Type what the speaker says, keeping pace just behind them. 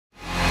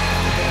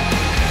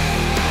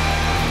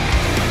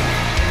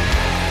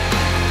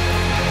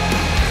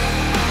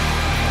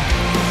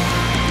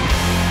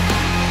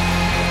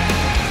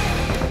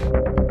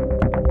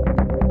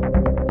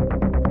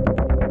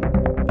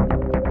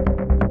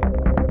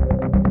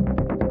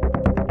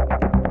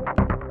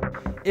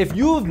If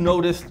you have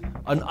noticed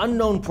an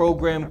unknown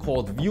program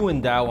called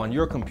Viewndow on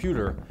your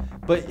computer,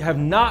 but have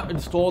not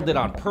installed it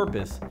on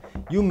purpose,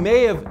 you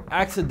may have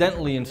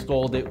accidentally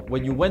installed it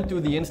when you went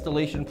through the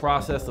installation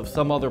process of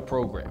some other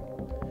program.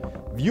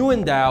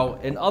 Viewndow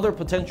and other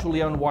potentially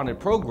unwanted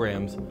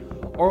programs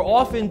are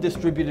often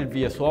distributed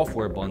via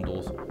software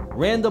bundles,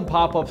 random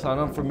pop-ups on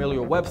unfamiliar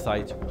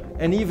websites,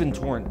 and even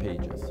torrent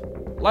pages.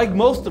 Like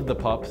most of the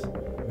PUPs,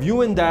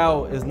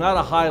 Viewndow is not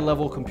a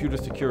high-level computer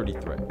security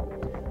threat.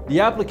 The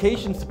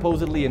application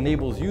supposedly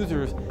enables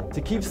users to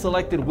keep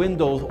selected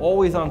windows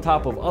always on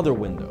top of other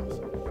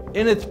windows.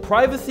 In its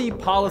privacy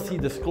policy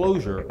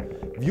disclosure,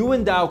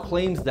 Viewndow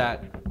claims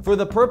that for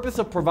the purpose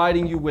of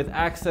providing you with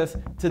access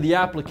to the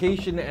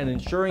application and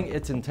ensuring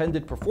its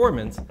intended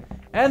performance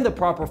and the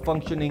proper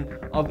functioning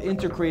of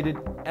integrated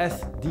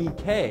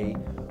SDK,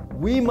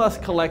 we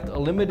must collect a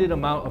limited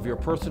amount of your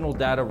personal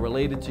data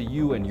related to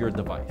you and your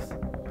device.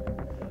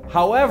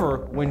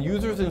 However, when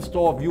users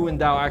install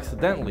Viewndow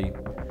accidentally,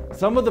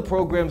 some of the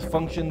program's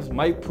functions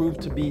might prove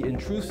to be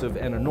intrusive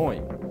and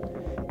annoying.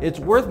 It's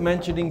worth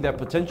mentioning that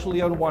potentially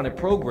unwanted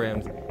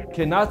programs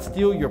cannot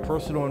steal your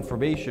personal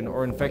information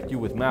or infect you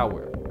with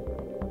malware.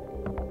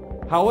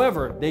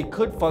 However, they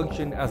could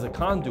function as a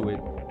conduit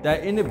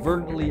that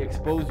inadvertently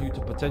expose you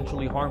to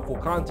potentially harmful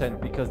content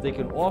because they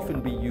can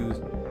often be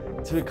used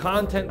to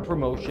content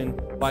promotion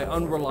by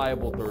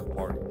unreliable third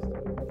parties.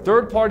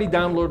 Third-party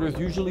downloaders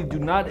usually do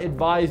not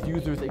advise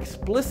users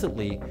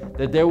explicitly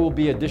that there will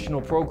be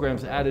additional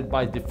programs added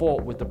by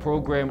default with the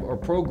program or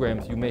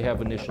programs you may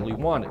have initially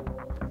wanted.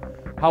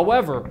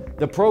 However,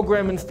 the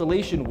program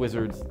installation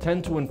wizards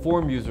tend to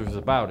inform users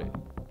about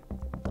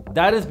it.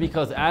 That is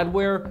because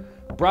adware,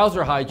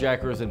 browser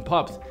hijackers, and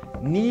PUPs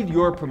need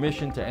your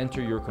permission to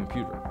enter your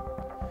computer.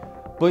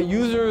 But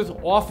users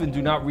often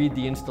do not read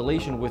the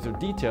installation wizard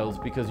details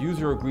because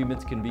user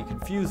agreements can be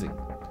confusing.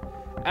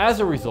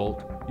 As a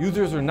result,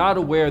 users are not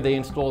aware they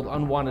installed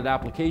unwanted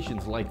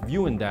applications like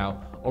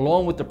Viewndow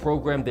along with the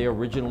program they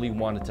originally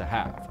wanted to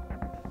have.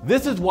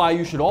 This is why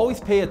you should always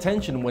pay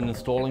attention when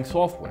installing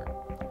software.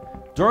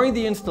 During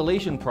the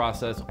installation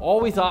process,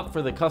 always opt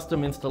for the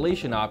custom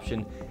installation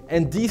option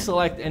and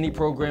deselect any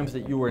programs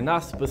that you were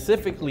not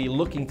specifically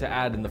looking to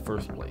add in the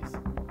first place.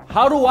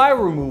 How do I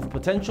remove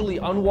potentially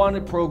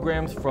unwanted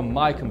programs from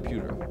my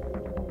computer?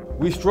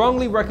 We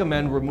strongly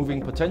recommend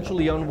removing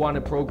potentially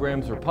unwanted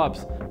programs or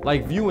PUPs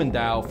like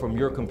Viewndow from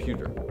your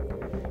computer.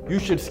 You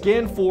should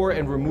scan for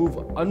and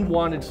remove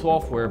unwanted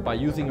software by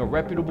using a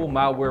reputable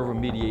malware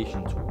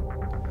remediation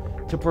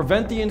tool. To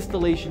prevent the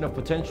installation of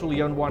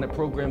potentially unwanted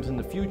programs in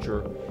the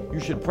future, you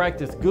should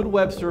practice good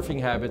web surfing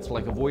habits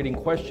like avoiding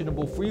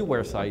questionable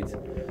freeware sites,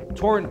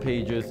 torrent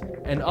pages,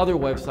 and other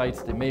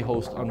websites that may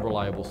host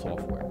unreliable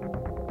software.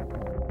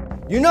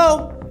 You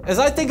know, as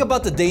I think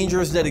about the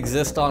dangers that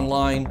exist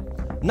online,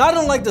 not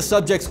unlike the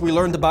subjects we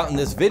learned about in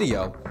this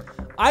video,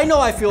 I know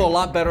I feel a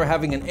lot better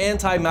having an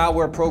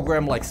anti-malware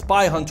program like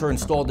Spy Hunter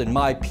installed in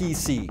my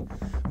PC,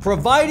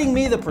 providing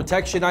me the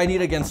protection I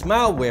need against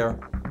malware,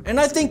 and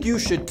I think you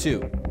should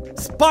too.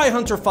 Spy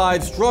Hunter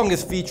 5's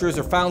strongest features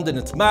are found in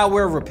its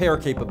malware repair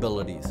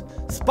capabilities.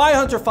 Spy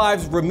Hunter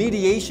 5's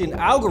remediation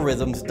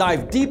algorithms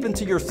dive deep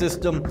into your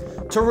system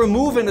to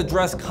remove and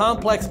address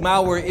complex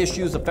malware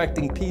issues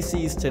affecting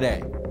PCs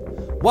today.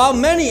 While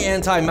many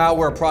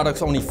anti-malware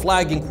products only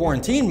flag and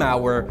quarantine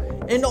malware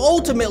and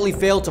ultimately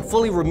fail to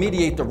fully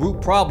remediate the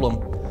root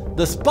problem,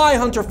 the Spy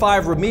Hunter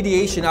 5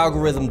 remediation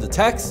algorithm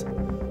detects,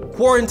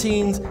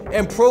 quarantines,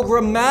 and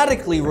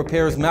programmatically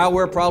repairs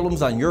malware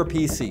problems on your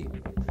PC.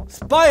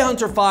 Spy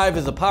Hunter 5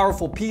 is a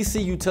powerful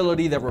PC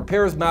utility that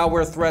repairs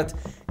malware threats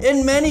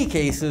in many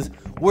cases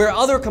where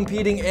other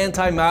competing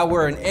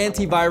anti-malware and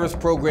antivirus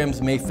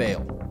programs may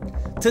fail.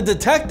 To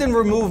detect and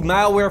remove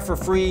malware for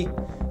free,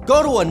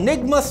 go to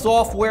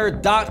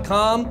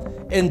enigmasoftware.com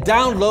and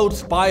download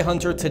Spy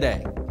Hunter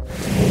today.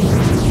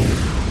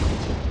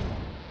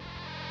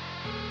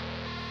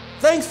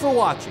 Thanks for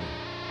watching.